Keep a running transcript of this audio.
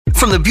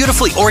from the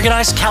beautifully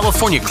organized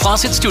California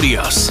Closet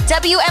Studios.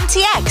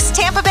 WMTX,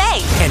 Tampa Bay.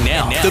 And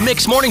now, the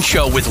Mix Morning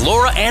Show with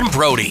Laura and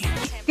Brody.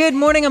 Good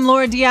morning, I'm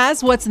Laura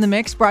Diaz. What's in the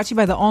Mix? Brought to you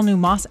by the all-new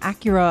Moss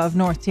Acura of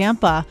North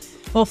Tampa.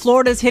 Well,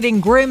 Florida's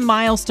hitting grim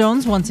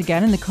milestones once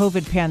again in the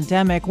COVID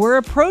pandemic. We're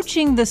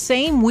approaching the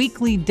same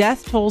weekly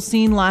death toll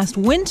seen last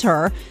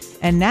winter.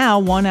 And now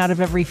 1 out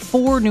of every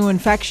 4 new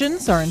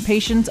infections are in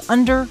patients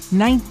under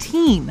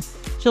 19.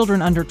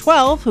 Children under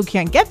 12 who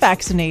can't get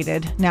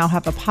vaccinated now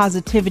have a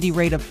positivity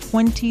rate of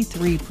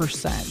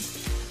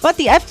 23%. But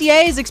the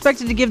FDA is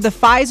expected to give the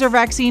Pfizer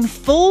vaccine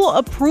full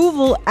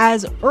approval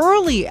as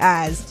early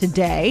as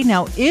today.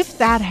 Now, if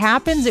that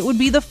happens, it would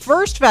be the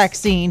first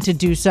vaccine to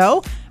do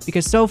so,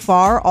 because so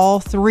far, all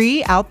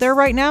 3 out there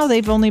right now,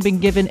 they've only been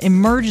given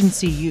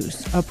emergency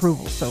use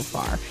approval so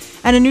far.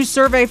 And a new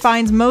survey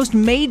finds most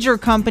major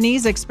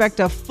companies expect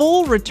a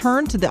full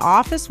return to the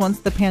office once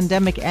the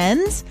pandemic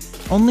ends.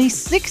 Only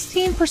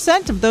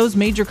 16% of those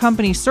major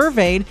companies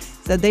surveyed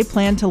said they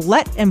plan to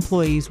let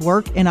employees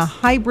work in a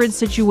hybrid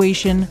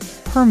situation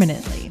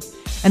permanently.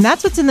 And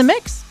that's what's in the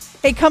mix.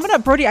 Hey, coming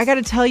up, Brody, I got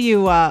to tell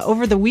you,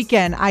 over the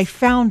weekend, I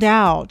found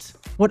out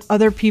what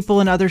other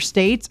people in other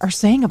states are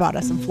saying about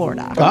us in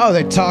Florida. Oh,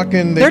 they're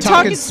talking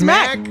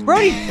smack.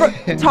 Brody,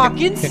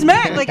 talking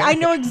smack. Like, I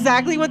know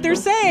exactly what they're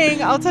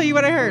saying. I'll tell you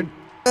what I heard.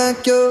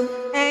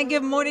 And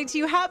good morning to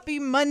you. Happy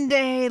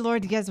Monday. Laura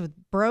Diaz with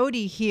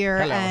Brody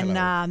here.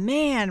 Hello.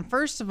 Man,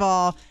 first of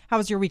all, how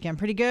was your weekend?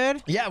 Pretty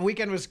good? Yeah,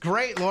 weekend was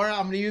great, Laura.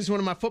 I'm going to use one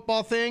of my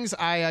football things.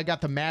 I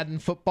got the Madden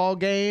football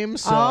game,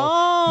 so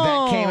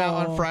that came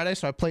out on Friday,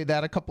 so I played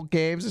that a couple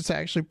games. It's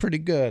actually pretty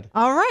good.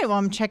 All right, well,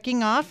 I'm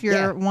checking off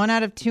your 1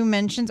 out of 2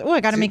 mentions. Oh,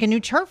 I got to make a new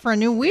chart for a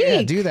new week.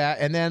 Yeah, do that.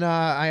 And then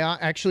I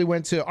actually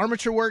went to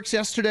Armature Works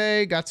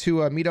yesterday, got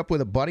to meet up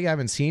with a buddy I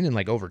haven't seen in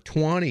like over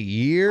 20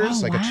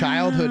 years, a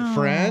childhood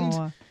friend.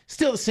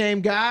 Still the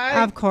same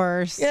guy. Of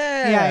course.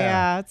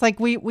 Yeah. It's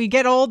like we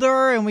get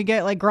older and we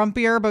get like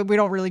grumpier, but we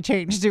don't really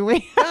change, do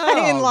we?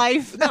 No. In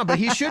life. No, but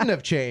he shouldn't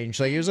have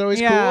changed. Like, he was always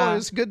cool. It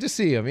was good to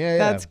see him. Yeah.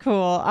 That's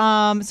cool.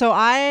 So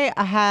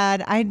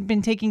I'd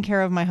been taking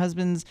care of my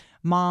husband's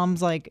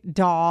mom's like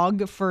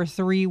dog for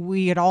 3 weeks.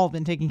 We had all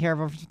been taking care of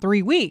her for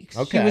 3 weeks.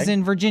 Okay. She was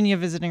in Virginia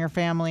visiting her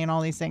family and all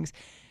these things.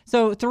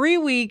 So 3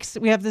 weeks,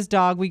 we have this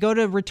dog. We go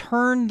to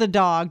return the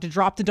dog, to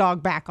drop the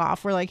dog back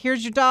off. We're like,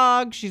 here's your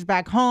dog. She's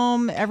back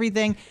home,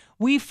 everything.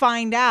 We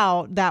find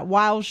out that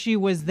while she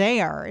was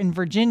there in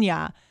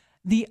Virginia,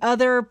 the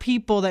other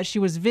people that she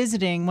was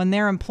visiting, when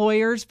their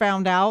employers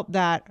found out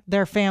that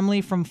their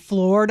family from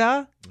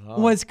Florida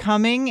was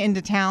coming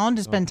into town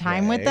to spend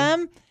time with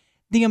them,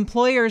 the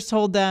employers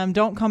told them,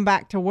 don't come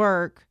back to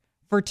work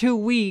for 2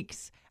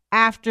 weeks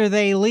after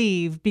they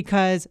leave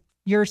because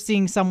you're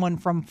seeing someone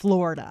from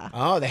Florida.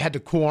 Oh, they had to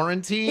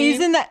quarantine?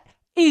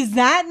 Is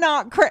that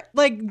not correct?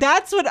 Like,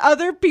 that's what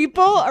other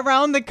people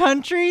around the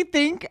country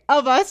think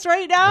of us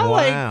right now?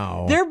 Wow.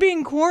 Like, they're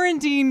being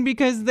quarantined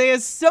because they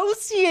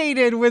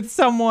associated with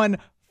someone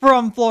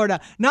from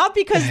Florida, not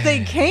because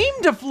they came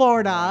to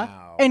Florida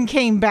and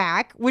came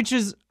back, which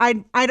is,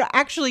 I'd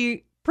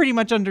actually pretty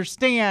much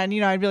understand.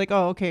 I'd be like,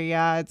 oh, okay,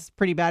 yeah, it's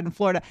pretty bad in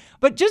Florida.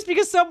 But just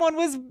because someone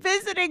was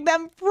visiting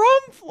them from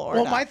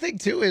Florida. Well, my thing,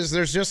 too, is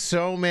there's just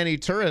so many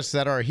tourists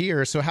that are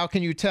here. So how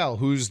can you tell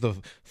who's the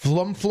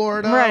from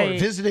Florida or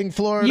visiting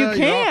Florida? You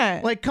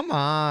can't. Like, come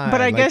on. But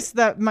I guess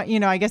that,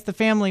 I guess the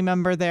family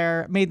member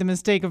there made the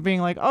mistake of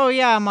being like, oh,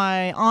 yeah,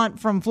 my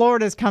aunt from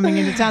Florida is coming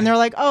into town. They're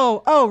like,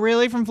 oh,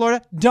 really? From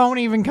Florida? Don't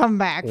even come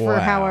back for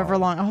however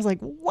long. I was like,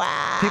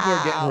 wow. People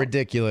are getting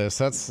ridiculous.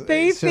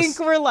 They think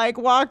we're like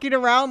walking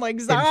around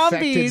like zombies.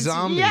 Infected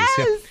zombies. Yes.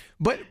 Yeah.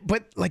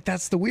 But like,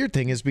 that's the weird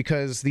thing, is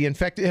because the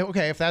infected,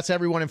 if that's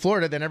everyone in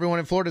Florida, then everyone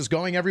in Florida is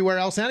going everywhere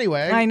else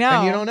anyway. I know.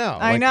 And you don't know.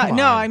 I Like, know.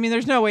 No, I mean,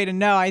 there's no way to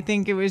know. I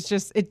think it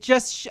was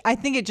I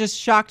think it just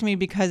shocked me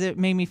because it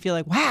made me feel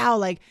like, wow,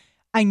 like,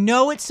 I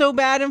know it's so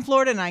bad in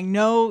Florida, and I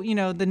know,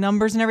 the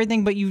numbers and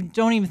everything, but you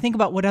don't even think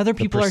about what other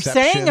people are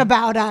saying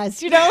about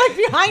us. Like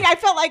behind, I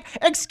felt like,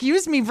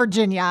 excuse me,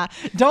 Virginia,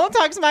 don't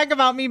talk smack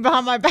about me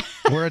behind my back.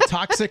 We're a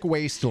toxic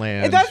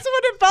wasteland. That's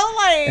what it felt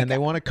like. And they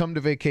want to come to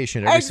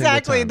vacation every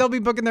single time. They'll be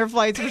booking their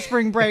flights for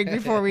spring break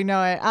before we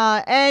know it.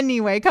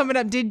 Anyway, coming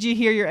up, did you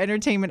hear your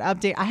entertainment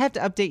update? I have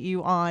to update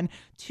you on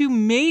 2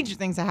 major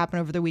things that happened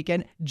over the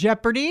weekend.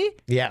 Jeopardy.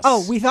 Yes.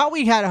 Oh, we thought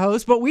we had a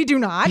host, but we do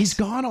not. He's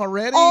gone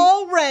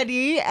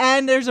already?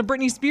 And there's a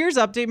Britney Spears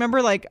update.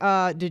 Remember,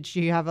 did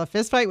she have a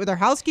fist fight with her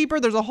housekeeper?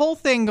 There's a whole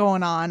thing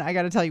going on. I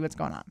got to tell you what's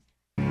going on.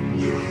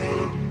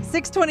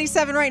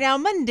 6:27 right now,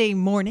 Monday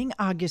morning,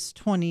 August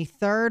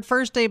 23rd.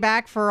 First day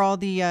back for all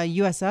the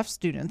USF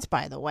students,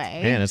 by the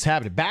way. Man, it's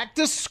happening. Back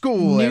to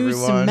school, New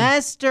everyone.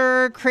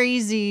 semester,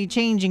 crazy,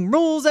 changing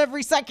rules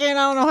every second.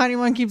 I don't know how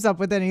anyone keeps up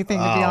with anything,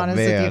 to be honest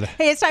with you.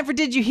 Hey, it's time for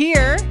Did You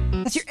Hear?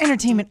 That's your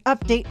entertainment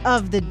update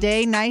of the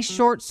day. Nice,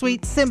 short,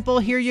 sweet, simple.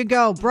 Here you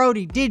go.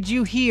 Brody, did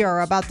you hear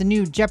about the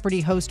new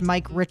Jeopardy host,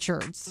 Mike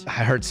Richards?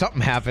 I heard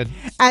something happen.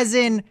 As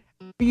in,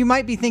 You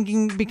might be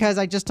thinking, because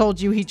I just told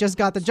you he just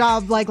got the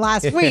job like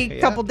last week, a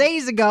couple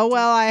days ago.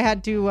 Well, I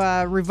had to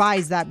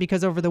revise that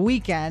because over the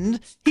weekend,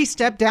 he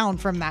stepped down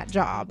from that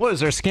job. What, is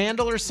there a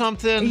scandal or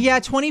something? Yeah,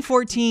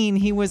 2014,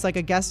 he was like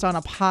a guest on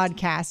a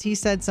podcast. He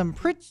said some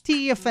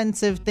pretty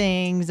offensive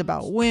things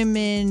about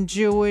women,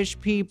 Jewish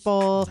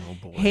people,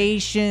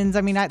 Haitians.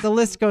 I mean, the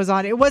list goes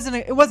on. It wasn't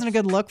a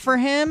good look for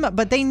him,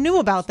 but they knew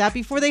about that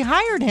before they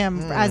hired him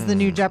as the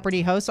new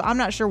Jeopardy host. So I'm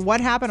not sure what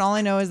happened. All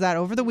I know is that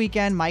over the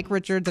weekend, Mike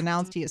Richards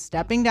announced he is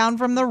stepping down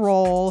from the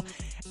role.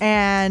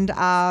 And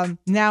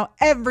now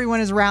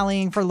everyone is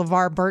rallying for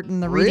LeVar Burton,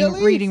 the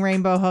Reading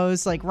Rainbow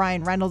host. Like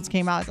Ryan Reynolds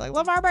came out, it's like,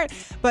 LeVar Burton.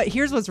 But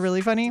here's what's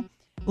really funny.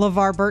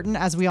 LeVar Burton,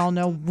 as we all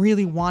know,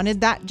 really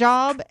wanted that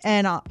job.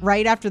 And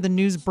right after the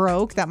news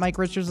broke that Mike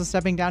Richards was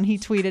stepping down, he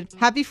tweeted,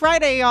 "Happy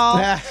Friday, y'all."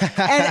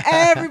 And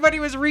everybody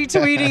was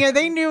retweeting it.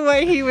 They knew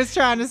what he was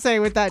trying to say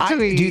with that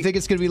tweet. Do you think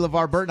it's going to be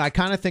LeVar Burton? I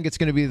kind of think it's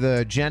going to be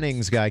the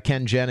Jennings guy,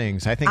 Ken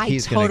Jennings. I think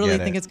he's going to get it. I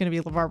totally think it's going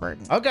to be LeVar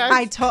Burton. Okay.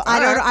 I don't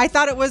know. I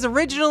thought it was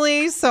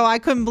originally, so I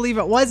couldn't believe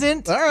it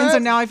wasn't. All right. And so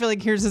now I feel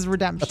like here's his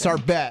redemption. That's our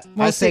bet.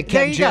 We'll I say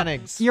Ken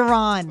Jennings. Go. You're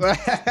on.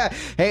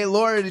 Hey,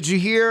 Laura, did you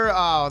hear?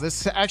 This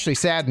is actually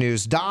sad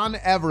news. Don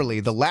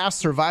Everly, the last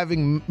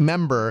surviving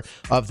member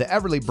of the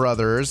Everly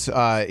Brothers,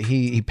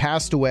 he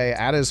passed away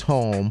at his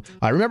home.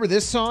 Remember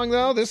this song,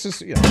 though? This is...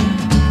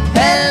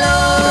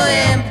 Hello,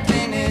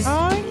 emptiness.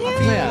 Oh,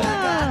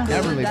 yeah.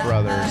 Everly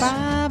Brothers.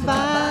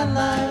 Bye-bye,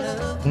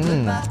 love.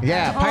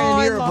 Yeah,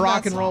 pioneer of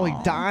rock and roll. He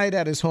died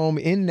at his home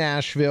in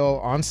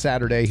Nashville on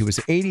Saturday. He was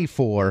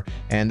 84.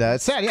 And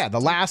it's sad, yeah, the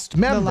last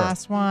member. The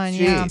last one,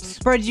 yeah.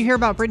 Bro, did you hear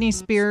about Britney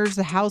Spears,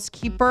 the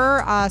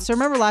housekeeper? So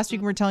remember last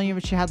week we were telling you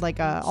that she had like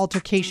an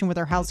altercation with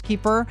her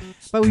housekeeper,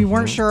 but we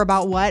weren't sure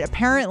about what.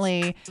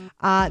 Apparently,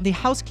 the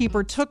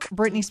housekeeper took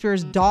Britney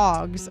Spears'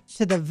 dogs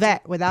to the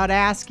vet without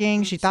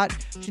asking. She thought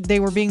they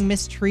were being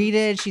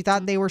mistreated. She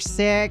thought they were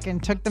sick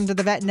and took them to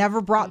the vet, never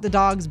brought the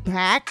dogs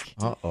back.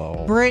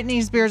 Uh-oh.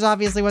 Britney Spears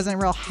obviously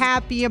wasn't real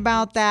happy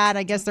about that.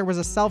 I guess there was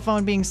a cell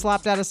phone being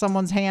slapped out of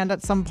someone's hand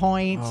at some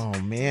point. Oh,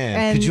 man.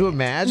 And could you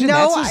imagine?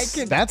 No,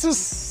 that's a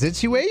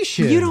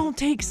situation. You don't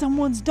take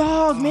someone's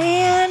dog,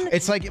 man.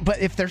 It's like, but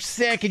if they're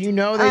sick and you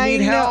know they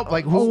need help,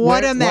 like,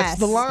 what a mess. What's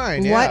the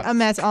line? What a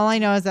mess. All I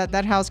know is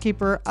that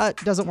housekeeper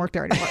doesn't work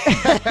there anymore.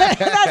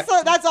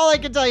 That's all I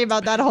can tell you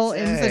about that whole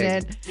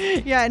incident.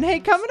 Yeah, and hey,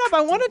 coming up,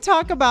 I want to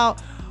talk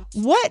about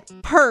what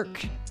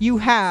perk you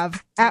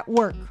have at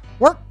work.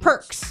 Work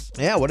perks.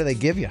 Yeah, what do they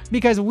give you?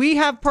 Because we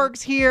have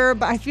perks here,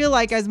 but I feel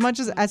like as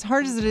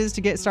hard as it is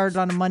to get started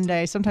on a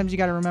Monday, sometimes you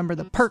got to remember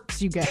the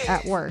perks you get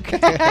at work.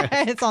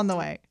 It's on the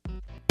way.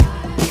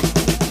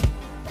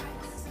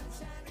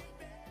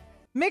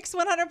 Mix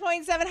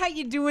 100.7. How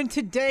you doing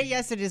today?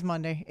 Yes, it is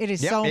Monday. It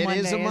is Monday. It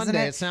is a Monday. Isn't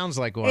it? It sounds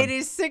like one. It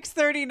is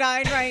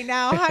 6:39 right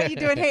now. How you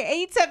doing?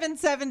 Hey,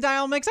 877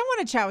 Dial Mix. I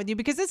want to chat with you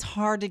because it's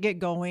hard to get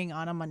going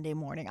on a Monday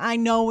morning. I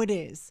know it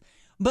is.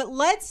 But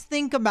let's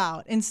think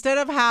about, instead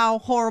of how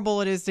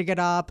horrible it is to get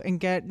up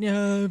and I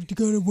have to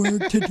go to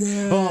work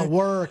today.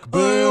 Work. Boo.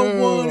 I don't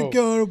want to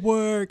go to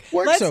work.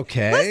 Work's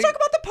okay. Let's talk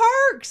about the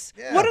perks.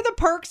 Yeah. What are the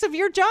perks of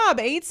your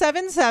job?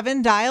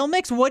 877 Dial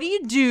Mix. What do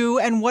you do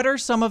and what are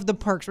some of the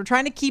perks? We're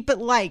trying to keep it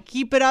light,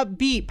 keep it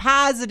upbeat,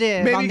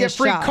 positive. Maybe you get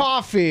free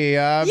coffee.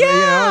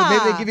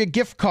 Maybe they give you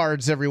gift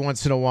cards every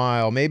once in a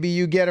while. Maybe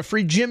you get a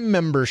free gym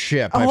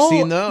membership. I've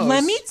seen those.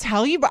 Let me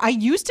tell you, I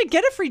used to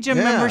get a free gym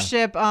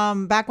membership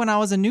back when I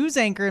was a news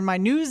anchor in my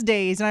news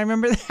days, and I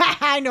remember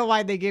I know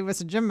why they gave us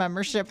a gym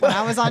membership when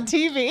I was on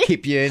TV.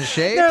 Keep you in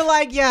shape. They're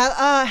like,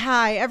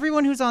 hi,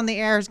 everyone who's on the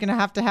air is going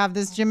to have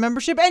this gym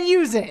membership and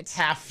use it.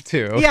 Have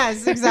to.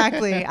 Yes,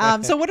 exactly.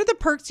 So what are the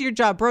perks to your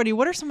job, Brody?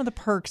 What are some of the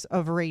perks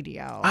of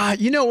radio?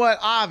 You know what?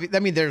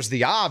 There's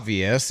the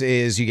obvious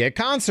is you get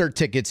concert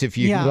tickets if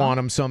you want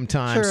them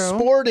sometimes. True.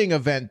 Sporting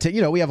event.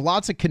 We have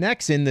lots of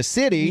connects in the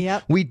city.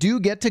 Yep. We do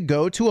get to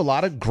go to a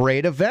lot of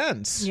great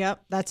events.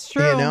 Yep, that's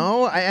true.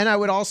 And I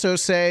would also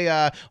say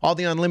all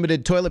the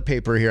unlimited toilet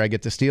paper here I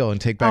get to steal and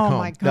take back home. Oh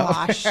my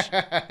gosh,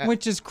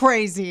 which is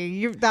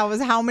crazy. That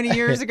was how many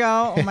years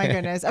ago? Oh my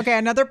goodness. Okay,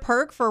 another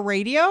perk for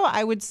radio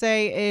I would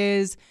say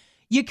is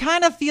you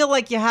kind of feel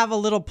like you have a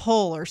little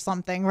pull or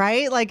something,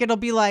 right? Like it'll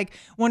be like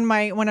when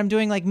I'm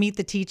doing like Meet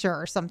the Teacher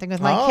or something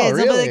with my kids.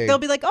 Really? They'll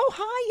be like, oh,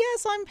 hi,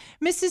 yes,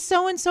 I'm Mrs.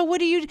 So-and-so. What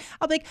do you do?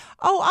 I'll be like,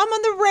 oh, I'm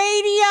on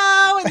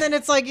the radio. And then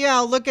it's like, yeah,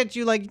 I'll look at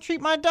you like,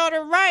 treat my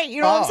daughter right.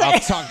 You know what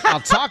I'm saying? I'll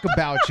talk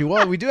about you.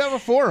 Well, we do have a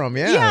forum.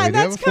 Yeah,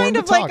 that's kind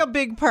of like a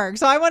big perk.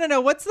 So I want to know,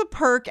 what's the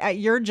perk at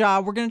your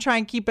job? We're going to try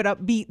and keep it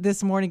upbeat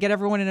this morning, get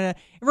everyone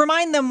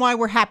remind them why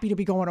we're happy to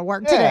be going to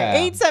work today.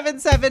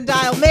 877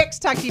 Dial Mix.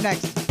 Talk to you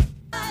next.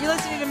 You're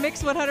listening to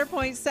Mix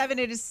 100.7.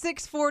 It is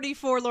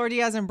 6:44. Laura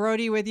Diaz and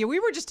Brody with you. We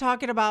were just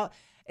talking about,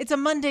 it's a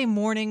Monday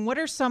morning. What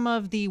are some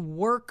of the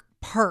work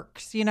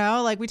perks?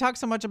 Like we talk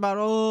so much about,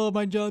 oh,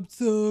 my job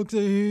sucks, I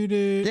hate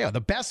it. Yeah,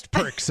 the best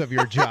perks of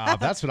your job.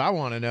 That's what I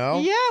want to know.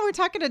 Yeah, we're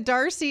talking to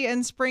Darcy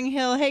in Spring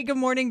Hill. Hey, good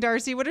morning,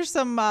 Darcy. What are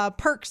some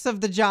perks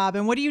of the job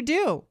and what do you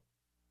do?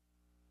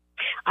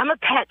 I'm a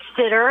pet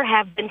sitter,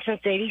 have been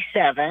since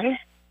 87.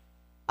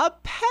 a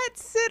pet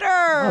sitter.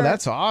 Oh,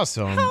 that's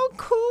awesome. How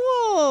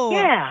cool.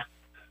 Yeah.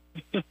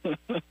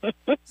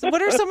 So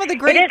what are some of the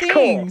great It is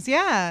things? cool.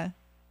 Yeah.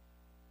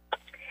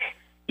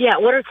 Yeah,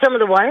 what are some of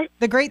the what?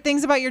 The great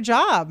things about your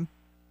job.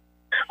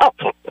 Oh,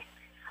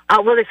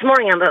 well, this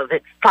morning I'm up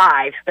at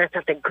 5. That's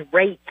not the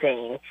great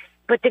thing.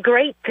 But the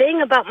great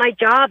thing about my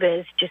job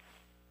is just,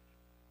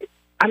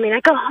 I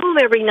go home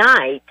every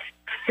night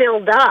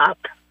filled up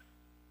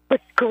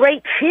with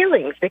great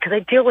feelings because I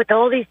deal with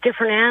all these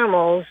different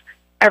animals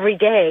every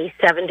day,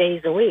 7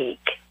 days a week.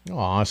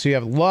 Aw, so you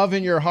have love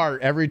in your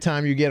heart every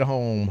time you get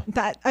home.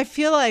 That I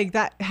feel like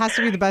that has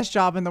to be the best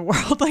job in the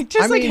world. Like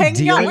just I mean,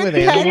 hanging out dealing with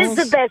with pets. It animals?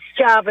 is the best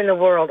job in the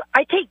world.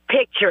 I take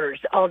pictures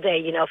all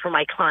day, for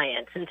my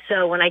clients. And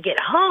so when I get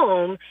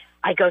home,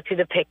 I go through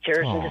the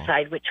pictures and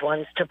decide which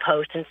ones to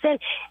post and send.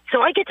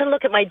 So I get to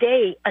look at my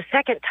day a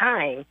second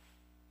time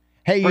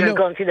Hey, when I'm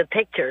going through the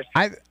pictures.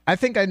 I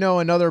think I know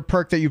another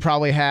perk that you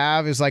probably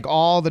have is like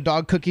all the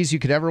dog cookies you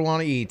could ever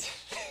want to eat.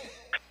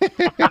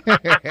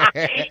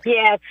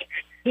 Yes.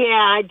 Yeah,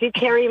 I do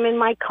carry them in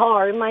my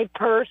car, in my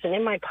purse, and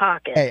in my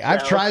pocket. Hey,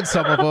 I've so. tried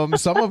some of them.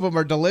 Some of them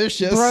are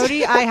delicious.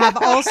 Brody, I have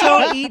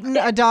also eaten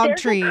a dog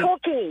There's treat. a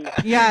cookie.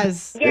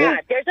 Yes. Yeah,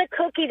 there's a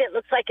cookie that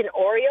looks like an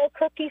Oreo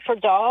cookie for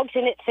dogs,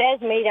 and it says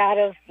made out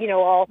of,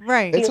 all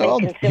Right. It's all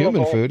human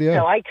consumables. food, yeah.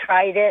 So I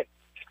tried it.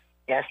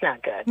 Yeah, it's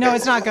not good. No,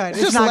 it's not good.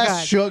 It's just not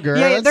less good. sugar,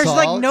 Yeah, that's there's all.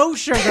 like no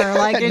sugar.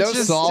 Like it's No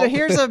just salt.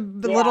 here's a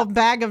little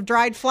bag of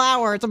dried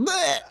flour. It's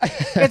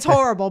it's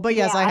horrible. But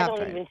yes, Yeah, I I have don't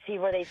tried. even see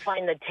where they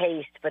find the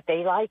taste, but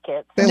they like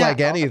it. They No.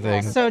 like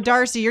anything. So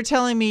Darcy, you're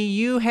telling me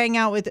you hang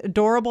out with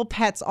adorable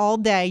pets all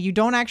day. You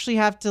don't actually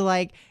have to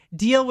like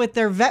deal with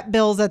their vet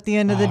bills at the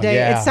end of the day.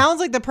 yeah. It sounds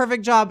like the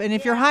perfect job. And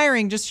if you're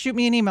hiring, just shoot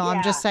me an email.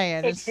 I'm just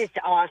saying. It's just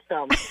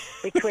awesome.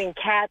 Between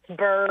cats,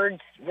 birds,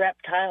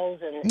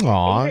 reptiles, and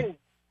Aw. even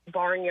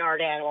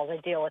barnyard animals I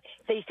deal with.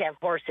 They used to have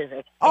horses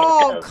and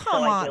Oh, goats,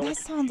 come so I on. deal That with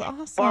sounds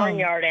awesome.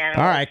 barnyard animals.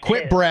 All right,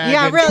 quit too. bragging.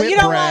 Yeah, really. Quit You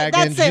know what?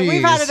 bragging. That's it.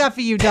 We've had Jeez. enough of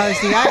you,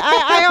 Darcy.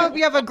 I hope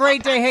you have a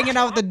great day hanging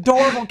out with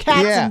adorable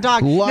cats Yeah, and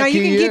dogs. Now, lucky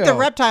you can keep the you.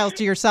 reptiles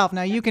to yourself.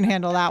 Now, you can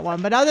handle that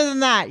one. But other than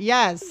that,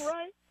 yes.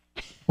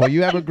 Right. Well,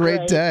 you have a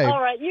great day.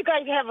 All right, you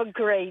guys have a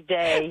great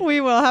day.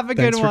 We will have a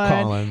Thanks good for one.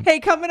 calling. Hey,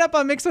 coming up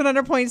on Mix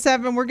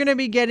 100.7, we're going to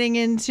be getting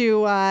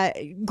into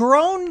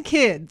grown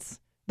kids.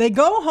 They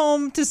go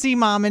home to see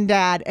mom and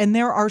dad, and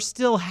there are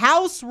still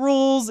house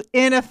rules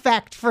in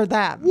effect for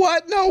them.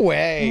 What? No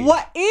way.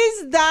 What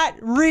is that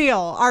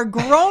real? Are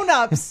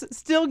grown-ups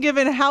still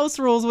given house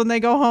rules when they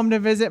go home to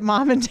visit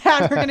mom and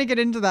dad? We're going to get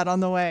into that on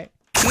the way.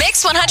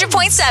 Mix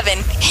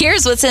 100.7.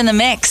 Here's what's in the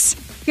mix.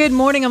 Good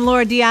morning. I'm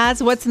Laura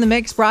Diaz. What's in the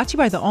mix? Brought to you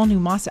by the all-new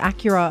Moss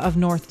Acura of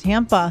North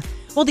Tampa.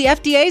 Well, the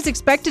FDA is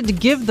expected to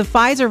give the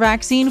Pfizer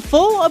vaccine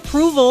full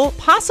approval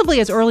possibly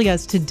as early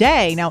as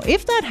today. Now,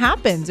 if that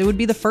happens, it would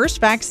be the first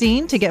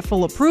vaccine to get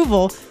full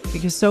approval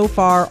because so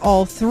far,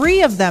 all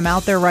 3 of them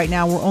out there right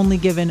now were only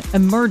given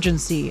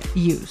emergency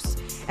use.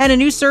 And a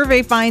new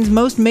survey finds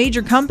most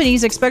major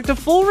companies expect a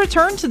full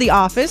return to the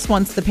office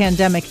once the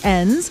pandemic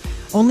ends.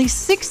 Only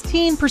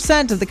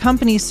 16% of the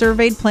companies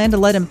surveyed plan to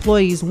let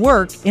employees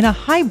work in a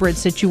hybrid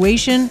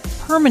situation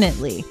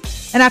permanently.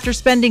 And after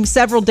spending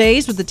several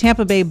days with the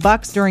Tampa Bay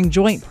Bucks during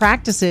joint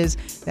practices,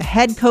 the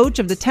head coach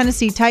of the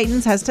Tennessee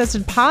Titans has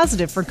tested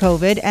positive for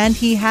COVID and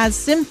he has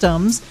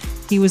symptoms.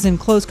 He was in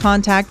close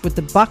contact with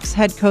the Bucks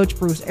head coach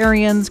Bruce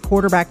Arians,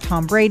 quarterback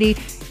Tom Brady.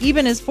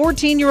 Even his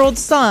 14-year-old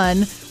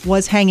son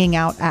was hanging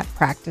out at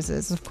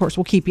practices. Of course,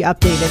 we'll keep you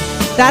updated.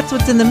 That's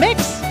what's in the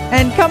mix.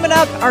 And coming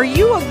up, are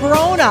you a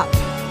grown-up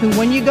who,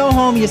 when you go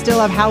home, you still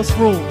have house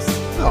rules?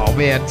 Oh,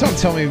 man. Don't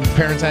tell me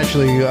parents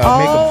actually make them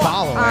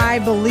follow it. I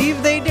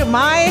believe they do.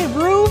 My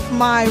roof,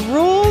 my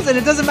rules, and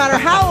it doesn't matter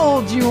how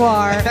old you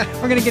are.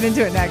 We're going to get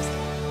into it next.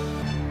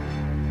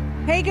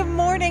 Hey, good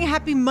morning.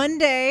 Happy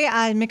Monday.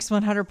 I Mix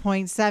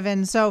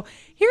 100.7. So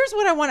here's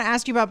what I want to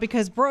ask you about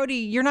because, Brody,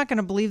 you're not going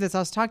to believe this. I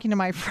was talking to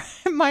my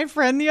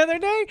friend the other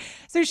day.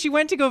 So she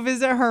went to go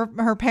visit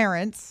her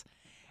parents.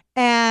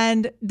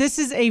 And this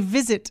is a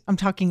visit I'm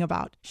talking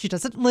about. She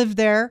doesn't live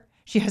there.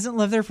 She hasn't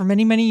lived there for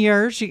many, many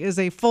years. She is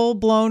a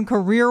full-blown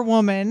career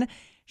woman.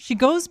 She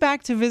goes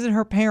back to visit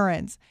her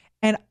parents.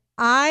 And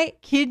I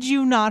kid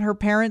you not, her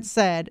parents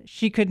said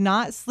she could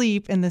not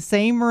sleep in the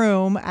same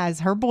room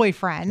as her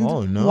boyfriend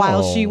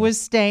while she was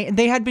staying.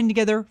 They had been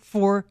together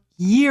for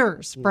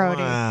years, Brody.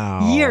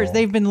 Wow. Years.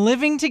 They've been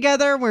living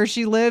together where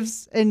she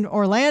lives in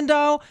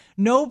Orlando.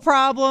 No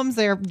problems.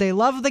 They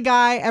love the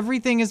guy.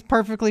 Everything is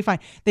perfectly fine.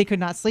 They could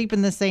not sleep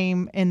in the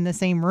same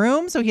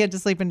room, so he had to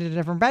sleep in a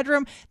different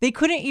bedroom. They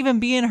couldn't even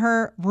be in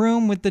her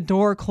room with the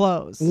door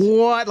closed.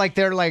 What? Like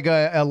they're like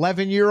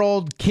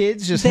 11-year-old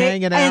kids just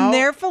hanging out? And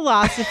their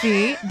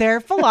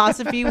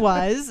philosophy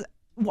was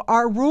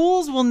our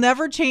rules will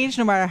never change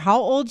no matter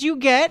how old you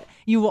get.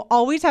 You will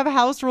always have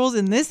house rules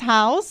in this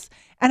house.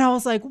 And I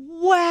was like,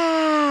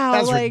 wow.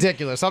 That's like,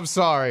 ridiculous. I'm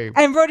sorry.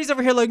 And Brody's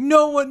over here like,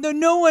 no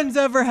one's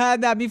ever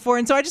had that before.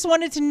 And so I just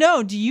wanted to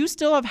know, do you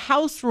still have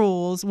house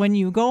rules when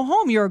you go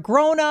home? You're a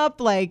grown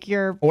up, like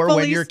you're Or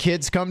when your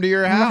kids come to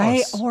your house.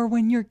 Right, or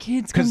when your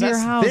kids come to your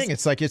house. Because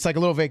that's the thing. It's like a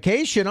little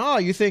vacation. Oh,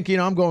 you think,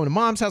 I'm going to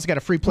mom's house. I got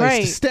a free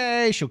place to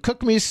stay. She'll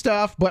cook me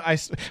stuff, but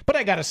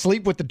I got to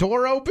sleep with the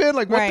door open.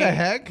 Like, what the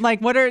heck?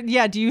 Like,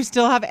 do you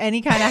still have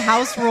any kind of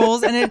house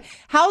rules? And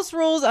house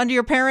rules under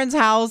your parents'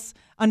 house,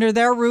 under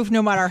their roof,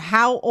 no matter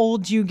how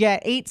old you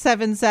get.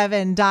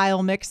 877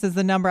 dial mix is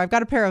the number. I've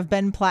got a pair of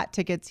Ben Platt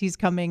tickets. He's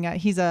coming.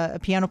 He's a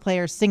piano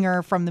player,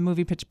 singer from the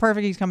movie Pitch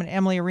Perfect. He's coming to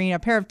Emily Arena. A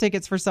pair of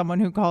tickets for someone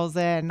who calls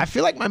in. I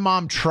feel like my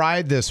mom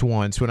tried this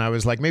once when I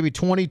was like maybe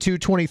 22,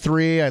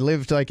 23. I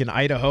lived like in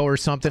Idaho or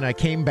something. I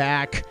came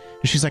back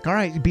and she's like, all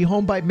right, be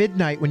home by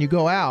midnight when you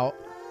go out.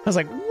 I was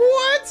like,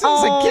 what? I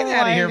was like, get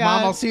out of here,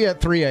 Mom. I'll see you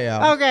at 3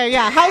 a.m. Okay,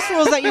 yeah. House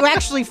rules that you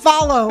actually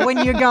follow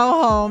when you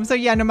go home. So,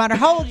 yeah, no matter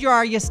how old you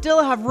are, you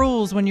still have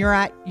rules when you're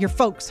at your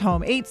folks'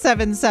 home.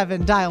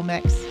 877 dial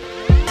mix.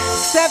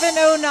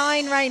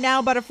 7:09 right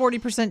now, about a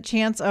 40%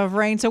 chance of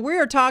rain. So we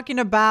are talking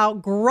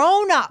about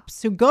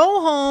grown-ups who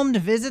go home to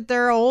visit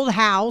their old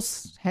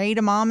house, hey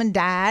to mom and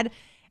dad.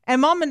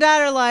 And mom and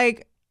dad are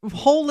like,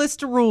 whole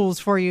list of rules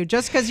for you.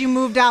 Just because you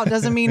moved out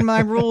doesn't mean my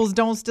rules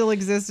don't still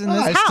exist in this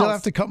house. I still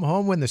have to come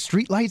home when the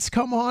street lights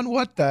come on?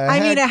 What the heck? I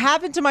mean, it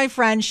happened to my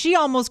friend. She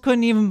almost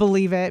couldn't even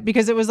believe it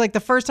because it was like the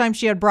first time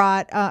she had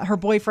brought her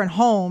boyfriend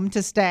home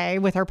to stay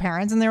with her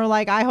parents. And they were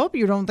like, I hope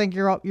you don't think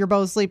you're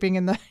both sleeping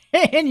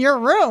in your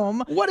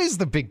room. What is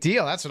the big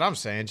deal? That's what I'm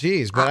saying.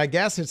 Jeez. But I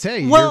guess it's,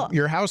 hey,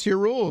 your house, your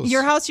rules.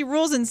 Your house, your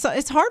rules. And so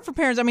it's hard for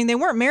parents. I mean, they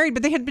weren't married,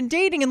 but they had been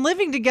dating and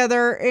living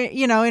together,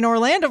 in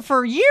Orlando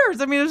for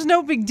years. I mean, it was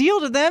no big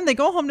deal to them. They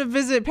go home to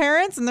visit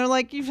parents and they're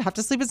like, you have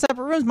to sleep in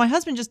separate rooms. My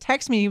husband just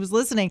texted me. He was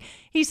listening.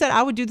 He said,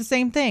 I would do the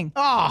same thing.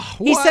 Oh,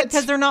 what? He said,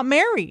 because they're not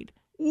married.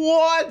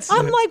 What?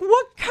 I'm like,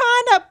 what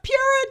kind of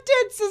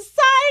Puritan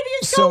society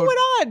is going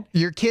on?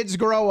 Your kids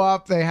grow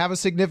up, they have a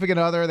significant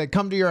other, they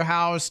come to your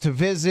house to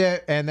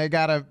visit, and they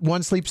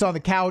one sleeps on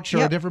the couch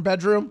or a different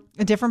bedroom?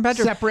 A different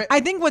bedroom. Separate. I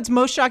think what's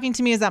most shocking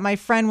to me is that my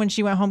friend, when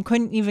she went home,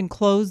 couldn't even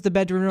close the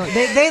bedroom door.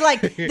 They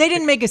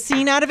didn't make a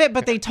scene out of it,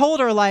 but they told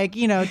her,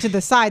 to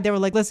the side, they were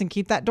like, listen,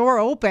 keep that door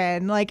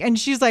open. And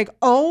she's like,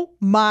 oh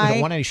my I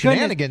don't want any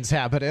shenanigans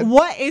happening.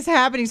 What is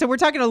happening? So we're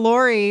talking to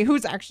Lori,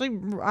 who's actually,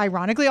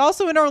 ironically,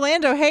 also in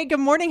Orlando. Hey, good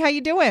morning. How you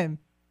doing?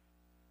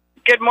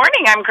 Good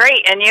morning. I'm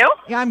great. And you?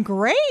 Yeah, I'm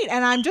great.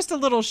 And I'm just a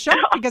little shocked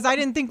because I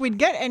didn't think we'd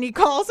get any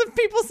calls of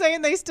people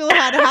saying they still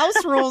had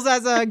house rules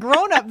as a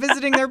grown-up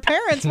visiting their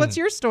parents. What's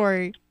your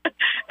story?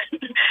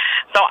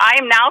 So I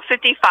am now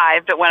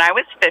 55, but when I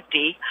was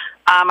 50,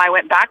 I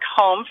went back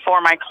home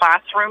for my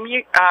class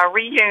reunion,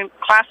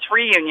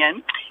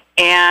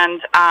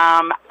 and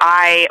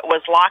I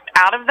was locked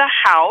out of the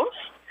house.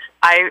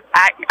 I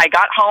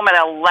got home at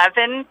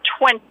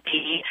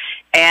 11:20,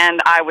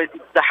 and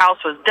the house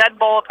was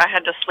deadbolt. I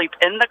had to sleep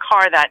in the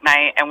car that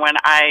night, and when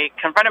I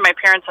confronted my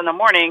parents in the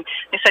morning,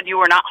 they said, you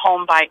were not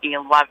home by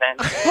 11.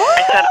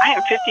 I said, I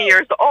am 50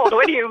 years old.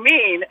 What do you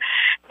mean?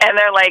 And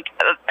they're like,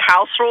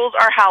 house rules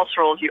are house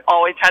rules. You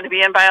always had to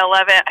be in by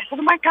 11. I said,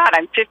 oh, my God,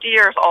 I'm 50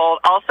 years old,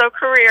 also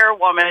career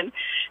woman,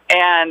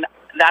 and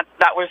that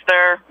was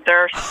their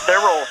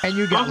rules. And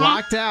you got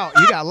locked out.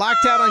 You got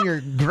locked out on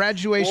your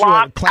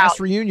graduation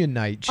class reunion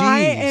night. Jeez. I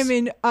am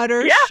in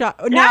utter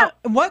shock. Now,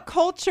 what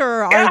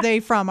culture are they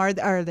from?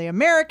 Are they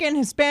American,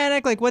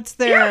 Hispanic? Like, what's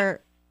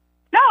their...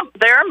 No,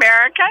 they're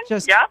American.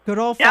 Just good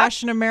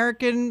old-fashioned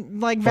American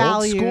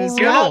values. Old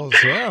school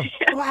rules, yeah.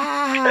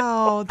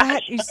 Wow,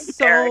 that is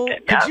so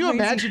American, Could you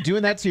imagine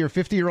doing that to your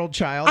 50-year-old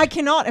child? I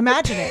cannot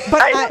imagine it.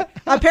 But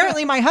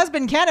apparently my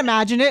husband can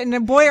imagine it,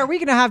 and boy, are we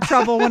going to have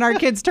trouble when our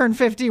kids turn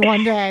 50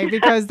 one day,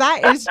 because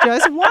that is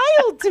just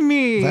wild to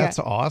me. That's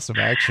awesome,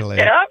 actually.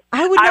 Yeah,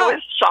 I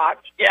was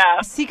shocked.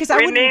 Yeah. See, because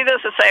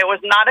needless to say, it was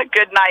not a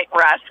good night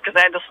rest because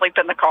I had to sleep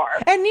in the car.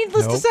 And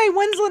needless to say,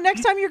 when's the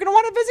next time you're going to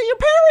want to visit your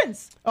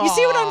parents? You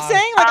see what I'm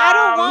saying? Like, I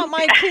don't want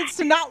my kids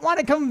to not want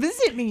to come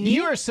visit me.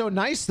 You are so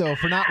nice, though,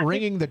 for not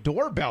ringing the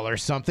doorbell or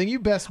something. You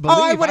best believe.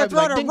 Oh, I would have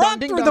thrown a rock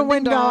through the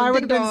window. I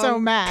would have been so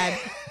mad.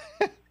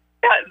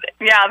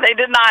 Yeah, they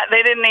did not.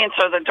 They didn't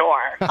answer the door.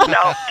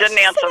 No, didn't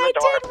answer the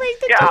door. I did ring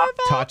the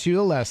doorbell. Taught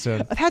you a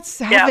lesson. That's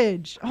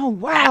savage. Yeah. Oh,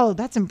 wow.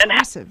 That's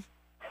impressive.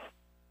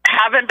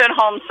 Haven't been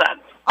home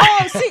since.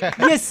 Oh, see,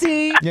 you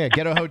see? Yeah,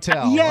 get a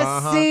hotel.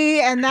 Yes,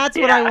 see, and that's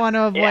what I want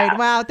to avoid. Yeah.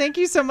 Wow, thank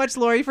you so much,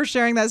 Lori, for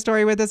sharing that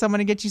story with us. I'm going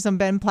to get you some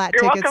Ben Platt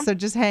tickets, welcome. So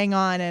just hang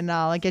on and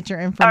I'll get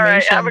your information. All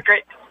right, have a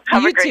great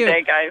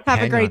day, guys.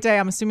 Have a great day.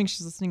 I'm assuming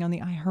she's listening on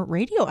the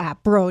iHeartRadio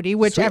app, Brody,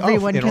 which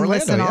everyone can Orlando,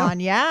 listen on.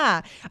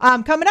 Yeah.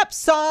 Coming up,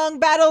 Song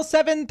Battle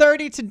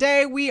 7:30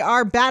 today. We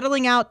are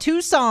battling out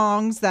two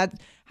songs that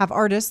have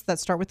artists that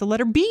start with the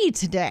letter B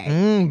today.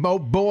 Oh,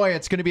 boy,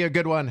 it's going to be a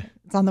good one.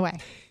 It's on the way.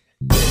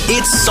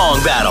 It's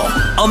Song Battle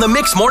on the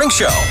Mix Morning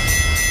Show.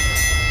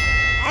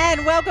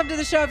 And welcome to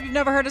the show. If you've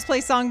never heard us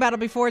play Song Battle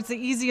before, it's the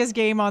easiest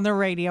game on the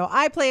radio.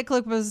 I play a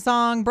clip of a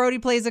song, Brody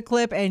plays a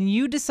clip, and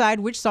you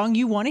decide which song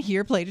you want to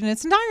hear played in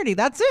its entirety.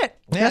 That's it.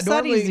 Just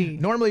that easy.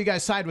 Normally you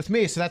guys side with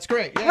me, so that's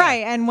great. Yeah.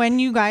 Right, and when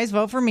you guys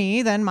vote for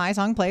me, then my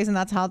song plays, and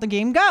that's how the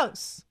game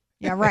goes.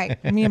 Yeah,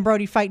 right. Me and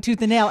Brody fight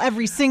tooth and nail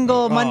every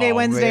single Monday,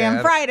 Wednesday,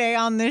 and Friday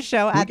on this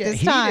show at this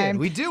time.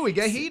 We do. We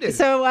get heated.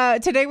 So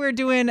today we're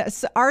doing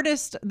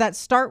artists that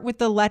start with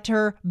the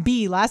letter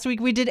B. Last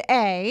week we did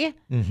A,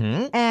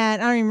 and I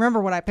don't even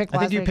remember what I picked last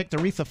week. I think you picked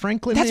Aretha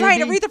Franklin. That's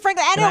maybe? right, Aretha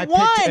Franklin, and I it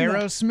won. picked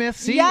Aerosmith.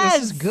 See, yes.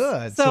 This is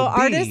good. So B.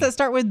 artists that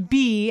start with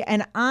B,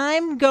 and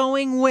I'm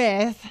going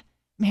with...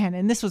 Man,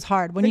 and this was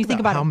hard. When you think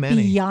about it,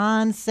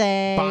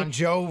 Beyonce, Bon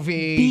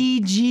Jovi,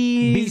 Bee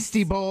Gees,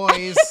 Beastie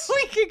Boys.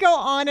 We could go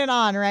on and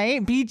on,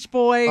 right? Beach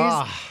Boys.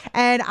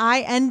 And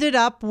I ended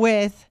up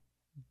with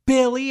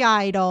Billy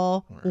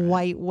Idol,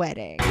 White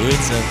Wedding.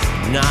 It's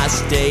a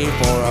nice day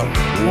for a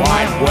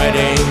white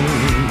wedding.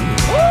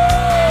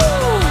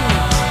 Woo!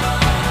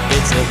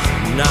 It's a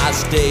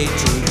nice day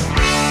to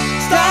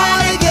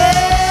start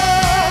again.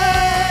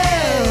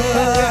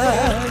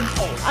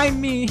 I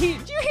mean, do you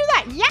hear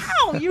that?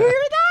 Yow! You hear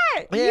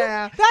that?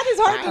 Yeah. That is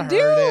hard to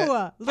do.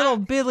 It. Little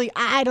Billy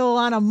Idol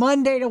on a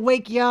Monday to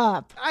wake you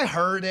up. I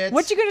heard it.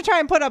 What you going to try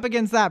and put up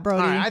against that,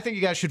 Brody? All right, I think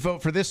you guys should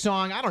vote for this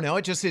song. I don't know.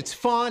 It's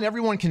fun.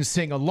 Everyone can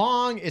sing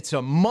along. It's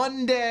a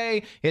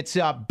Monday. It's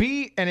a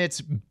beat, and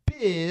it's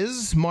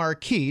Biz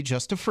Markie,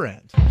 Just a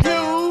Friend.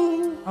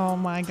 Oh,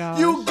 my God.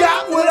 You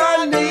got what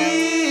I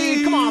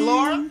need. Come on,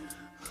 Laura.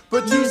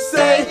 But you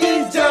say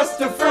he's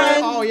just a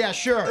friend. Oh, yeah,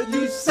 sure.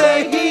 You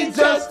say he's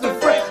just a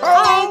friend.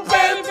 Oh,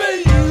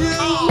 baby,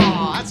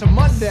 that's a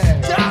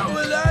Monday. got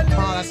what I need.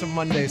 Oh, that's a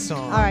Monday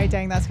song. All right,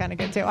 dang, that's kind of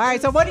good too. All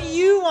right, so what do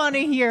you want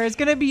to hear? It's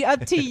going to be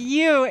up to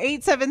you.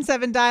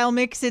 877 Dial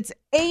Mix. It's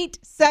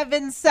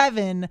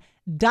 877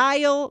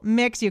 Dial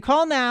Mix. You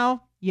call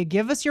now. You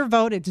give us your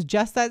vote. It's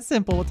just that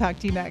simple. We'll talk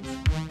to you next.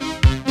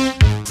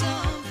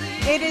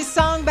 It is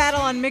Song Battle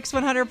on Mix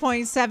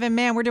 100.7.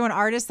 Man, we're doing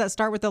artists that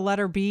start with the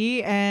letter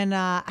B, and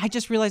I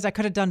just realized I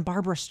could have done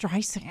Barbara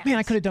Streisand. Man,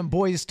 I could have done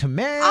Boys to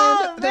Men.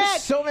 Oh, There's man.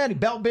 so many.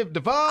 Belle Biv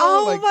DeVoe.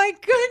 Oh, my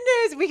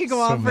goodness. We could go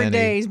So on for many.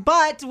 days.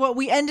 But what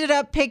we ended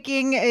up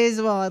picking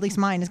is, well, at least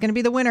mine is going to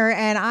be the winner,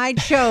 and I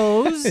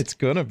chose It's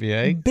going to be,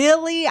 eh?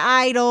 Billy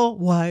Idol,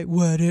 White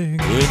Wedding.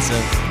 It's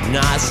a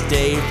nice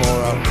day for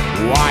a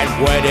white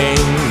wedding.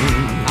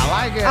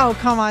 I like it. Oh,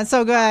 come on.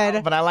 So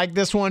good. But I like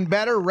this one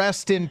better.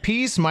 Rest in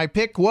peace. My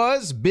pick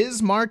was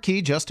Biz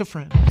Markie, Just a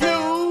Friend.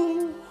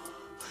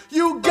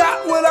 You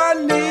got what I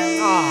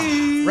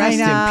need. Rest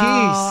in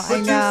I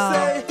peace.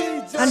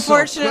 know.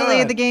 Unfortunately,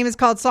 good. the game is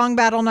called Song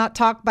Battle, not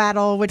Talk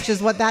Battle, which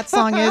is what that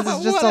song is.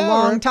 It's just a Whatever.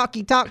 long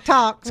talky talk.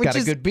 Which got a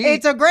is good beat.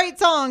 It's a great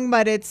song,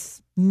 but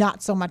it's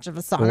not so much of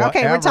a song.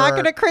 Okay, we're Whatever.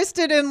 talking to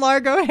Kristen in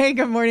Largo. Hey,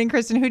 good morning,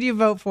 Kristen. Who do you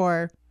vote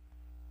for?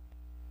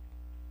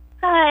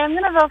 Hi, I'm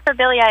going to vote for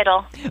Billy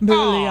Idol.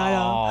 Billy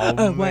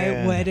Idol, a white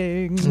man.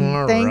 wedding.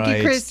 All Thank right,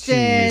 you, Kristen.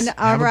 jeez.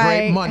 All Have a great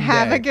right. Monday.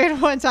 Have a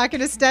good one. Talking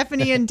to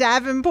Stephanie in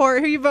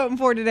Davenport. Who you voting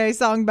for today?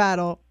 Song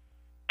Battle.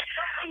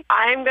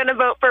 I'm going to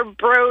vote for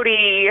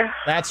Brody.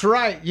 That's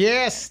right.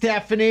 Yes,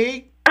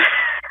 Stephanie.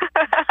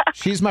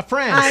 She's my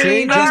friend. I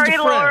See? know. Just a Sorry,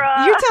 friend.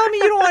 Laura. You tell me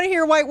you don't want to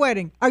hear White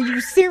Wedding. Are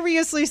you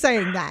seriously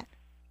saying that?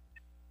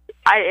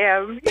 I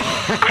am.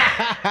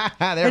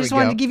 There I just we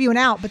wanted go. to give you an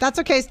out, but that's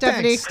okay,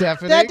 Stephanie. Thanks,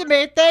 Stephanie. That to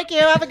me. Thank you.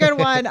 Have a good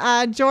one.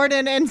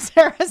 Jordan in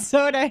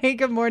Sarasota. Hey,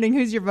 good morning.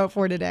 Who's your vote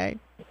for today?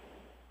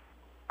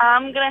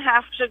 I'm going to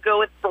have to go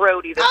with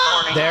Brody this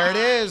morning. There it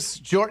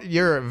is.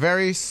 You're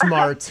very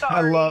smart. I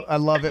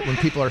love it when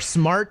people are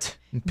smart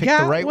and pick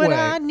Got the right what way.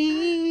 I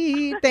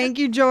need. Thank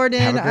you,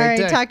 Jordan. Have a All great right,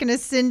 day. talking to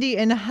Cindy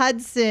in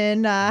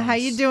Hudson. How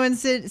you doing,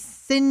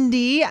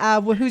 Cindy?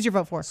 Who's your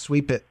vote for?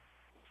 Sweep it.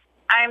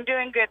 I'm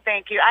doing good,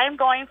 thank you. I am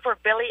going for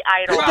Billy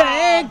Idol.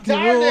 Thank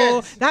darn you.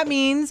 it. That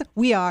means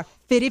we are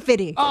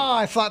fitty. Oh,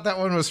 I thought that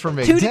one was for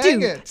me. Two to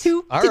Dang two. it.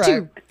 Two All to right.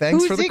 two.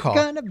 Thanks Who's for the call. it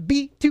gonna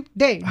be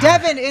today?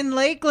 Devin in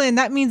Lakeland.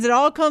 That means it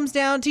all comes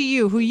down to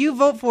you. Who you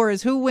vote for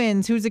is who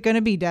wins. Who's it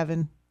gonna be,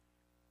 Devin?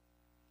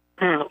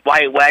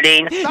 White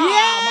Wedding. Oh,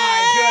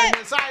 my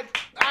goodness.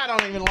 I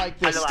don't even like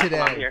this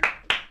today.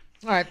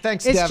 All right.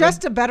 Thanks, It's Devin.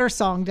 just a better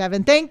song,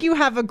 Devin. Thank you.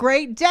 Have a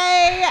great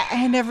day.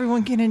 And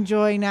everyone can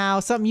enjoy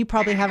now something you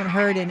probably haven't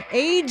heard in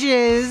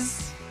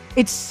ages.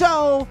 It's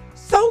so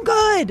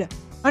good.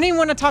 I don't even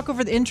want to talk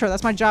over the intro.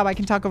 That's my job. I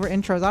can talk over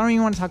intros. I don't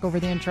even want to talk over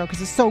the intro because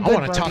it's so I good,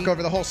 want to Brody. talk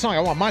over the whole song. I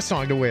want my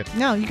song to win.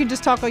 No, you can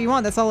just talk all you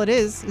want. That's all it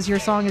is your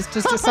song is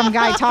just some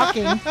guy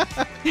talking.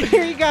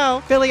 Here you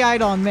go. Billy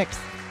Idol on Mix.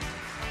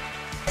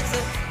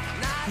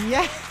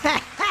 Yeah.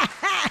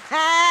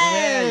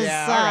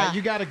 Yeah. All right.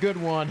 You got a good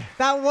one.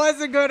 That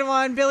was a good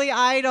one. Billy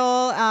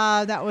Idol.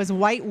 That was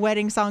White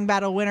Wedding Song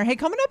Battle winner. Hey,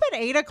 coming up at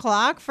 8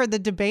 o'clock for the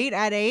debate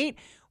at 8,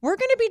 we're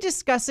going to be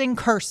discussing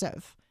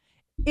cursive.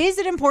 Is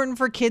it important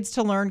for kids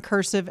to learn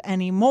cursive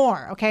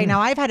anymore? Okay, now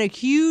I've had a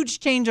huge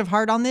change of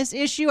heart on this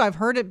issue. I've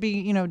heard it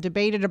be,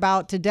 debated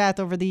about to death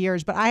over the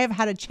years, but I have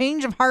had a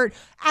change of heart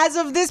as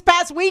of this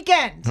past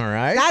weekend. All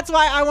right. That's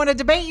why I want to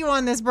debate you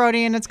on this,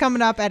 Brody, and it's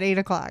coming up at 8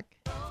 o'clock.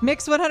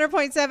 Mix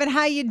 100.7.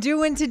 How you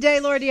doing today?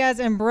 Laura Diaz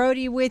and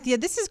Brody with you.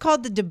 This is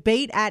called the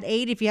Debate at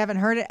 8. If you haven't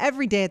heard it,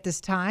 every day at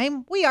this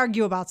time, we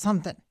argue about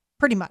something.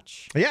 Pretty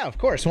much. Yeah, of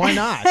course. Why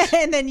not?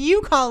 And then you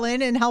call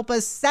in and help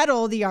us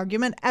settle the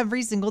argument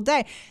every single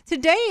day.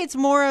 Today, it's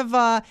more of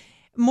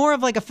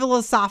like a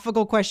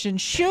philosophical question.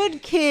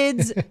 Should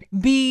kids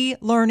be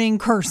learning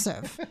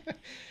cursive?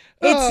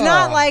 It's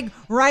not like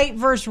right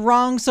versus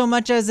wrong so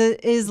much as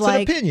it is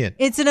like an opinion.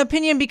 It's an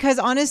opinion because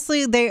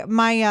honestly,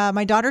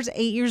 my daughter's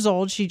 8 years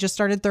old. She just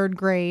started third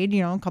grade,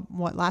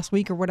 last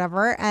week or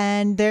whatever.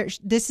 And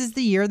this is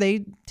the year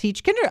they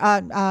teach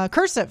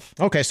cursive.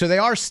 Okay, so they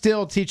are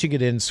still teaching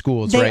it in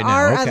schools They right now.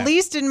 are, Okay. at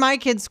least in my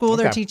kid's school,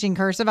 they're Okay. teaching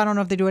cursive. I don't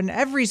know if they do it in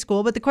every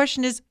school, but the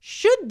question is,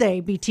 should they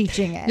be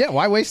teaching it? Yeah,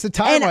 why waste the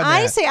time And on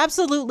I that? say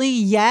absolutely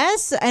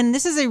yes. And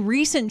this is a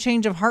recent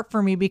change of heart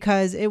for me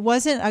because it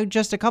wasn't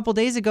just a couple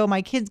days ago.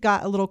 My kids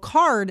got a little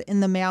card in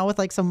the mail with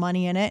like some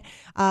money in it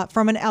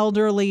from an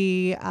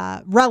elderly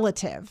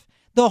relative.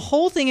 The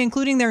whole thing,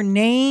 including their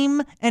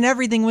name and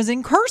everything, was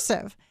in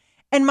cursive.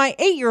 And my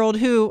 8-year-old,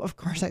 who, of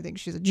course, I think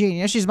she's a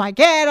genius. She's my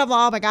kid. I'm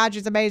oh my God,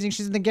 she's amazing.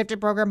 She's in the gifted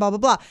program, blah, blah,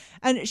 blah.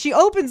 And she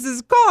opens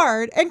this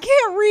card and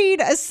can't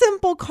read a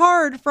simple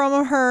card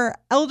from her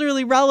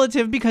elderly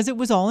relative because it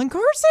was all in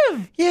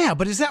cursive. Yeah,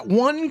 but is that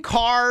one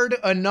card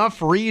enough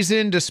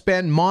reason to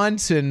spend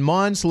months and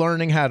months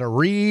learning how to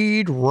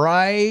read,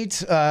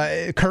 write,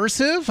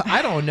 cursive?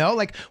 I don't know.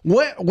 Like,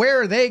 where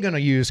are they going to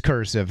use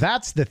cursive?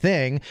 That's the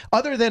thing.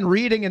 Other than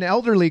reading an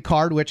elderly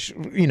card, which,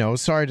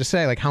 sorry to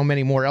say, like, how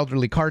many more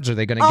elderly cards are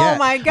they going to get? Oh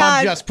my God.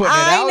 I'm just putting it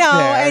out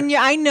there. And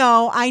I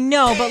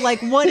know. But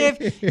like, what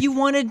if you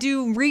want to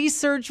do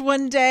research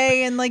one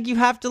day and like you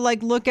have to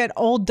like look at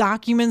old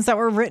documents that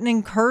were written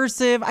in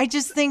cursive? I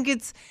just think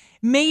it's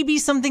maybe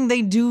something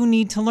they do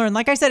need to learn.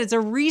 Like I said, it's a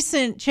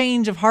recent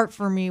change of heart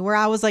for me where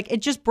I was like, it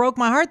just broke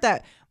my heart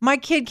that my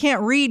kid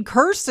can't read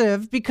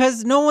cursive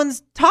because no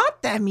one's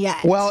taught them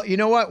yet. Well, you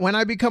know what? When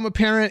I become a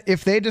parent,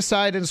 if they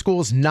decide in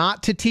schools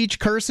not to teach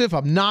cursive,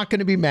 I'm not going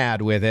to be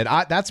mad with it.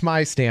 That's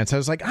my stance. I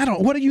was like,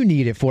 what do you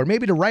need it for?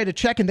 Maybe to write a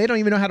check, and they don't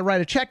even know how to write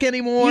a check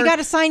anymore. You got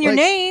to sign your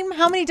name.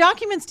 How many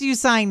documents do you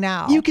sign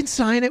now? You can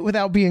sign it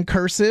without being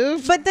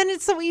cursive. But then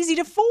it's so easy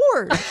to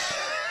forge.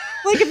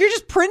 Like if you're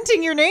just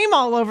printing your name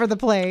all over the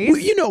place. Well,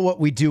 you know what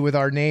we do with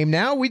our name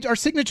now. Our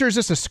signature is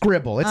just a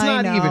scribble. It's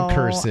not even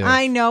cursive.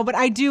 I know, but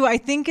I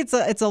think it's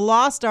a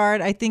lost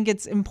art. I think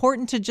it's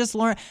important to just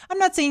learn. I'm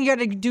not saying you got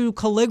to do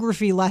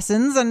calligraphy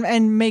lessons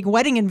and make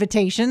wedding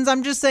invitations.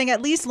 I'm just saying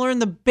at least learn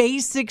the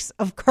basics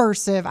of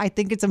cursive. I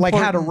think it's important.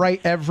 Like how to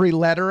write every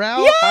letter out?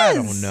 Yes! I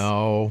don't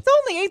know. It's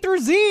only A through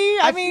Z.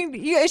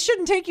 It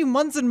shouldn't take you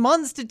months and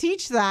months to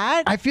teach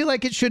that. I feel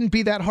like it shouldn't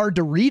be that hard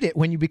to read it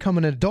when you become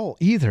an adult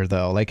either,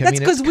 though. That's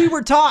because we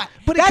were taught.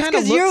 But that's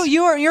because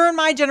you're in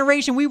my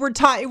generation. We were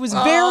taught. It was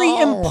very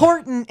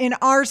important in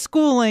our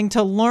schooling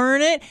to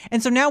learn it,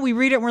 and so now we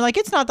read it and we're like,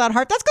 it's not that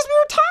hard. That's because we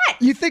were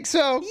taught. You think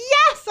so?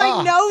 Yes,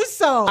 I know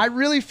so. I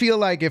really feel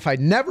like if I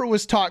never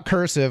was taught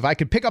cursive, I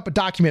could pick up a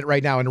document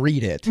right now and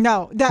read it.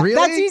 No, really?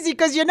 That's easy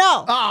because you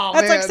know. Oh,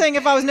 that's man. like saying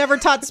if I was never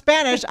taught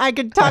Spanish, I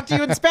could talk to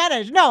you in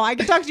Spanish. No, I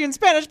could talk to you in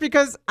Spanish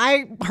because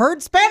I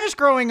heard Spanish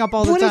growing up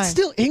all the time. But it's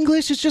still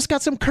English. It's just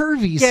got some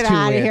curvies Get to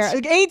out it. of here.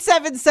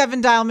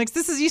 877 dial mix.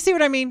 You see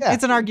what I mean? Yeah,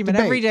 it's an argument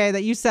debate. every day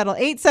that you settle.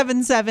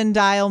 877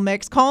 dial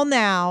mix. Call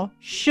now.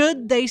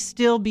 Should they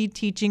still be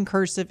teaching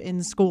cursive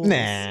in schools?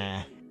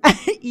 Nah.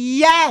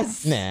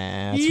 Yes.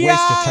 Nah, it's a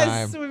waste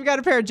of time. We've got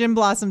a pair of Gym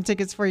Blossom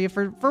tickets for you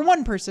for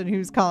one person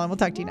who's calling. We'll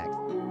talk to you next.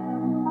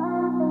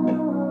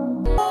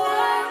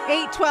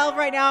 8:12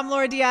 right now. I'm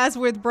Laura Diaz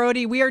with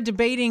Brody. We are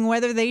debating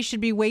whether they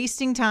should be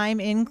wasting time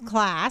in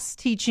class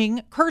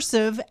teaching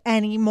cursive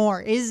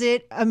anymore. Is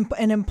it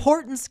an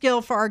important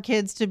skill for our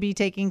kids to be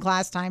taking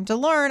class time to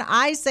learn?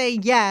 I say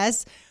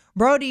yes.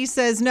 Brody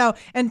says no.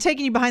 And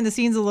taking you behind the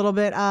scenes a little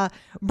bit,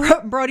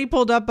 Brody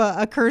pulled up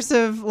a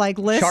cursive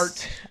list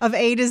chart of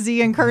A to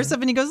Z in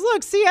cursive, and he goes,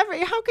 "Look, see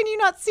how can you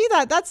not see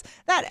that? That's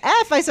that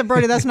F." I said,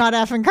 "Brody, that's not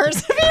F in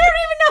cursive. You don't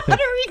even know how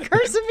to read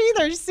cursive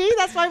either. See,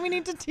 that's why we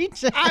need to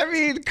teach it." I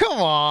mean, come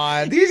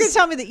on. You can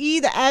tell me the E,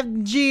 the F,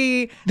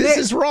 G. This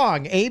is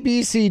wrong. A,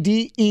 B, C,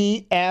 D,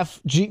 E, F,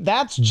 G.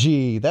 That's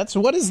G.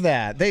 What is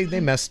that? They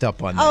messed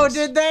up on this. Oh,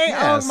 did they?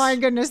 Yes. Oh my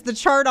goodness. The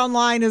chart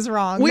online is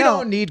wrong. We No.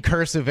 don't need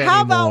cursive anymore.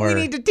 How about we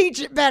need to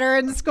teach it better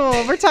in school?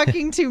 We're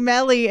talking to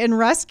Melly in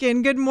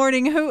Ruskin. Good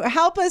morning.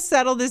 Help us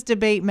settle this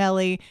debate,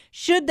 Melly.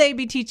 Should they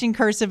be teaching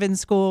cursive in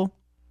school?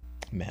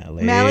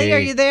 Melly, are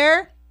you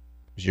there?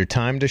 It's your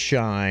time to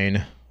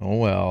shine. Oh,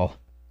 well.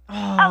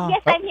 Oh,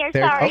 yes, I'm here.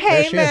 there- Sorry. oh,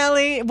 Hey, she is.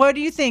 Melly, what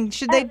do you think?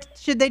 Should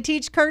they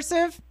teach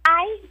cursive?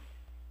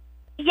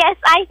 Yes,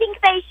 I think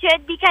they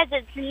should because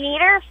it's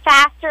neater,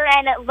 faster,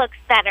 and it looks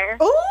better.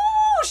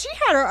 Ooh, she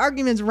had her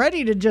arguments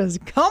ready to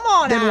just come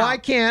on Then out. why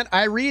can't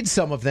I read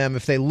some of them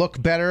if they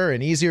look better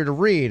and easier to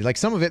read? Like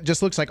some of it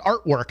just looks like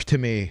artwork to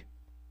me.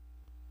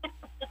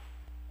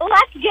 Well,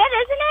 that's good, isn't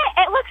it?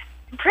 It looks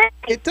pretty.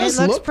 It does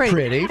look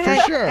pretty, for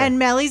sure. And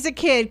Mellie's a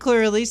kid,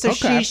 clearly, so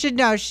Okay. she should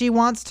know. She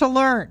wants to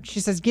learn. She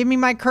says, give me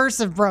my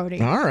cursive,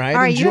 Brody. All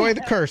right, enjoy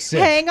the cursive.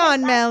 Hang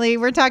on, Mellie.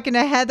 We're talking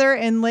to Heather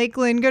in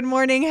Lakeland. Good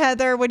morning,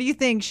 Heather. What do you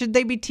think? Should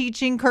they be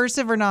teaching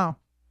cursive or no?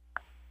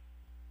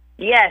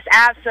 Yes,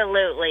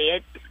 absolutely.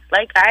 It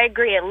I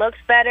agree. It looks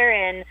better,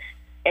 and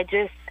it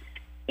just,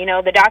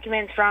 the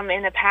documents from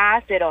in the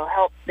past, it'll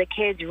help the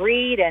kids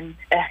read, and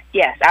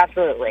yes,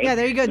 absolutely. Yeah,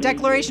 there you go.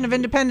 Declaration of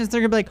Independence.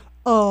 They're going to be like,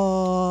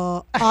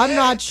 I'm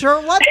not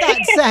sure what that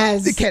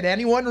says. Can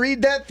anyone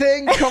read that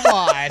thing? Come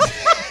on.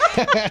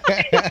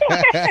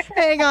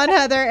 Hang on,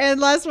 Heather. And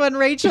last one,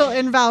 Rachel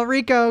in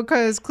Valrico,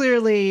 because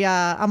clearly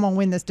I'm going to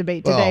win this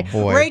debate today.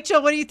 Oh, boy.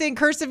 Rachel, what do you think?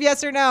 Cursive,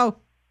 yes or no?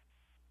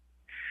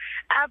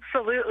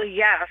 Absolutely,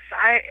 yes.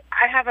 I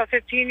have a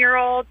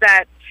 15-year-old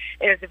that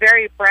is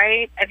very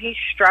bright, and he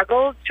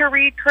struggles to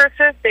read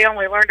cursive. They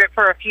only learned it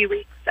for a few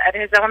weeks at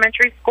his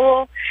elementary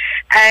school,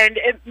 and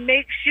it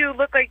makes you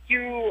look like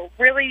you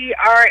really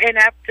are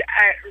inept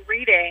at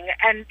reading.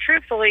 And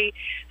truthfully,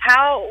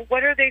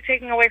 what are they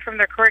taking away from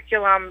their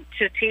curriculum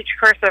to teach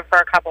cursive for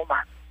a couple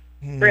months?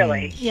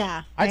 Really?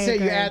 Yeah. I'd say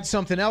you add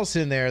something else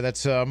in there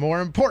that's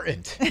more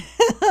important.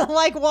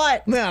 Like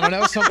what? I don't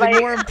know, something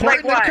more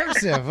important than what?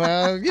 cursive.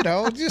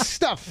 Just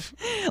stuff.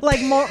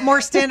 Like more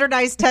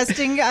standardized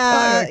testing.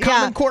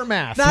 Common Core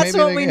math. That's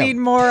Maybe what they we can need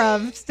more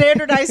of.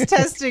 Standardized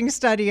testing,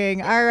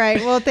 studying. All right.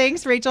 Well,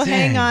 thanks, Rachel.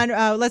 Dang. Hang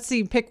on. Let's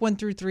see. Pick 1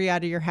 through 3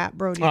 out of your hat,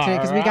 Brody, today,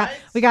 because All right.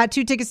 we got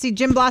 2 tickets to see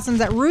Jim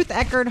Blossoms at Ruth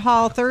Eckerd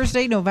Hall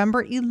Thursday,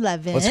 November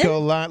 11th. Let's go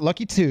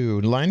lucky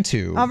 2, line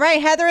 2. All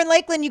right, Heather and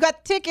Lakeland, you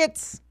got the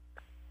tickets.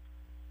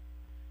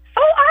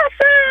 Oh,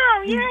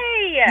 awesome!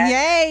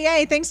 Yay!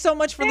 Yay. Thanks so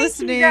much for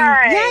listening. you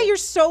guys. Yeah, you're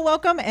so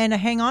welcome. And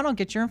hang on, I'll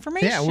get your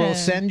information. Yeah, we'll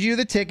send you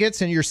the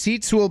tickets, and your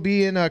seats will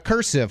be in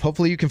cursive.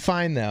 Hopefully you can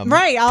find them.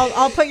 Right.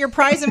 I'll put your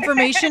prize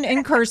information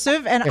in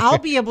cursive, and I'll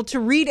be able to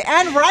read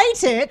and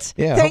write it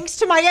thanks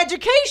to my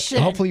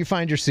education. Hopefully you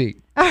find your seat.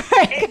 All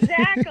right.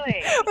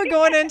 Exactly. We're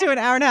going into an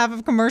hour and a half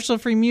of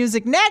commercial-free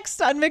music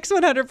next on Mix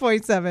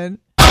 100.7.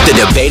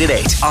 The Debate at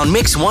 8 on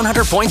Mix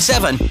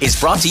 100.7 is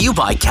brought to you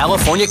by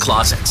California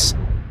Closets.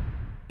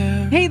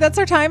 Hey, that's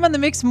our time on the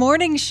Mix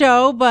Morning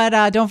Show, but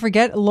don't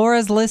forget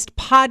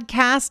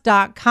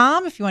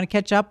lauraslistpodcast.com if you want to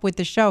catch up with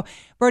the show.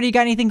 Brody, you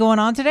got anything going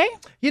on today?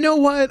 You know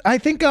what? I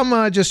think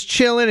I'm just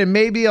chilling, and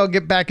maybe I'll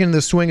get back into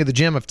the swing of the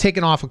gym. I've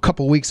taken off a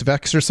couple weeks of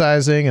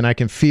exercising, and I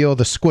can feel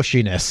the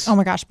squishiness. Oh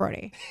my gosh,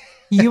 Brody.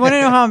 You want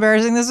to know how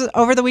embarrassing this is?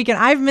 Over the weekend,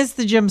 I've missed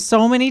the gym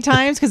so many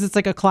times because it's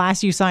like a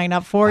class you sign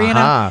up for, you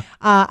know?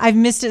 I've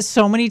missed it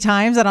so many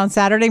times that on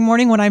Saturday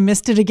morning when I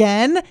missed it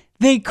again,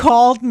 they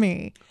called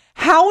me.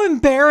 How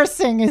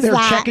embarrassing is They're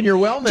that? checking your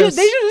wellness. Dude,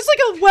 it's like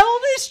a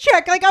wellness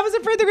check. Like, I was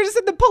afraid they're going to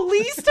send the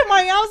police to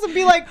my house and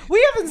be like,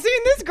 we haven't seen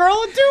this girl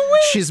in 2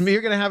 weeks.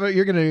 You're gonna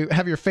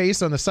have your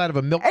face on the side of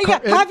a milk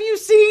carton. Have you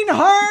seen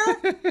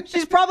her?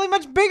 She's probably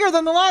much bigger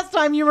than the last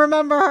time you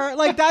remember her.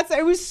 Like,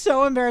 it was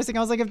so embarrassing.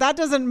 I was like, if that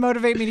doesn't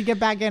motivate me to get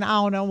back in,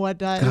 I don't know what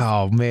does.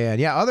 Oh man,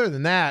 yeah. Other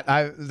than that,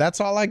 that's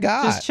all I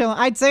got. Just chilling.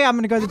 I'd say I'm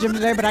going to go to the gym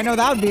today, but I know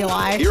that would be a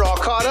lie. You're all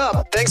caught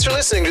up. Thanks for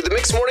listening to the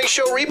Mix Morning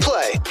Show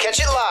replay. Catch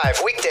it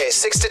live weekdays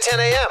 6 to 10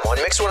 a.m. on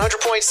Mix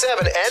 100.7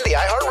 and the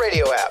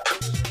iHeartRadio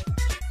app.